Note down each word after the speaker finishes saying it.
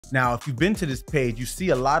Now, if you've been to this page, you see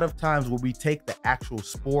a lot of times where we take the actual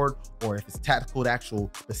sport, or if it's tactical, the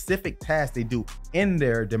actual specific task they do in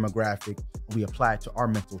their demographic, and we apply it to our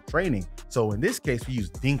mental training. So in this case, we use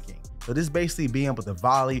dinking. So this is basically being able to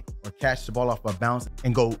volley or catch the ball off a bounce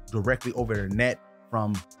and go directly over the net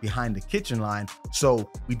from behind the kitchen line. So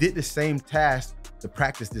we did the same task to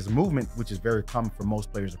practice this movement, which is very common for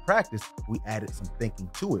most players to practice. We added some thinking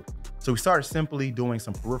to it. So we started simply doing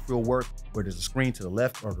some peripheral work where there's a screen to the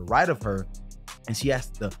left or the right of her, and she has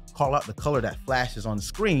to call out the color that flashes on the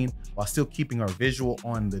screen while still keeping her visual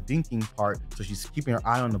on the dinking part. So she's keeping her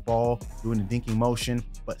eye on the ball, doing the dinking motion,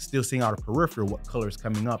 but still seeing out of peripheral what color is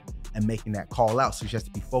coming up and making that call out. So she has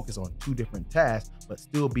to be focused on two different tasks, but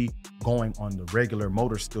still be going on the regular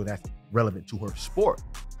motor skill that's relevant to her sport.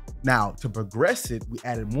 Now, to progress it, we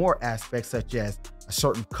added more aspects such as a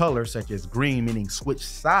certain color, such as green, meaning switch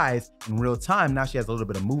sides in real time. Now she has a little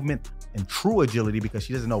bit of movement and true agility because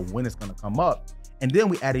she doesn't know when it's going to come up. And then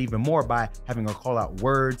we added even more by having her call out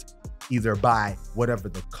words, either by whatever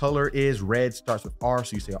the color is. Red starts with R,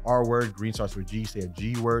 so you say an R word. Green starts with G, you say a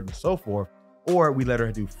G word, and so forth. Or we let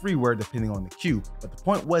her do free word depending on the cue. But the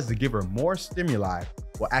point was to give her more stimuli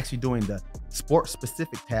while actually doing the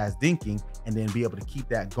sport-specific task dinking, and then be able to keep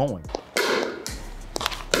that going.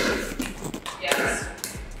 Yes.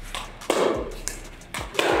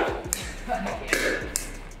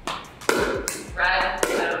 Red,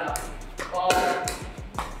 ball,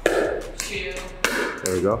 shoe.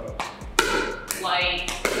 There we go.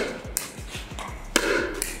 Light,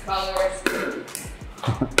 colors,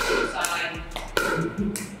 sign,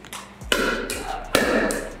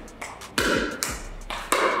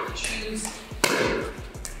 choose.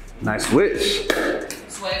 Nice switch.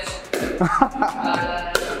 Switch.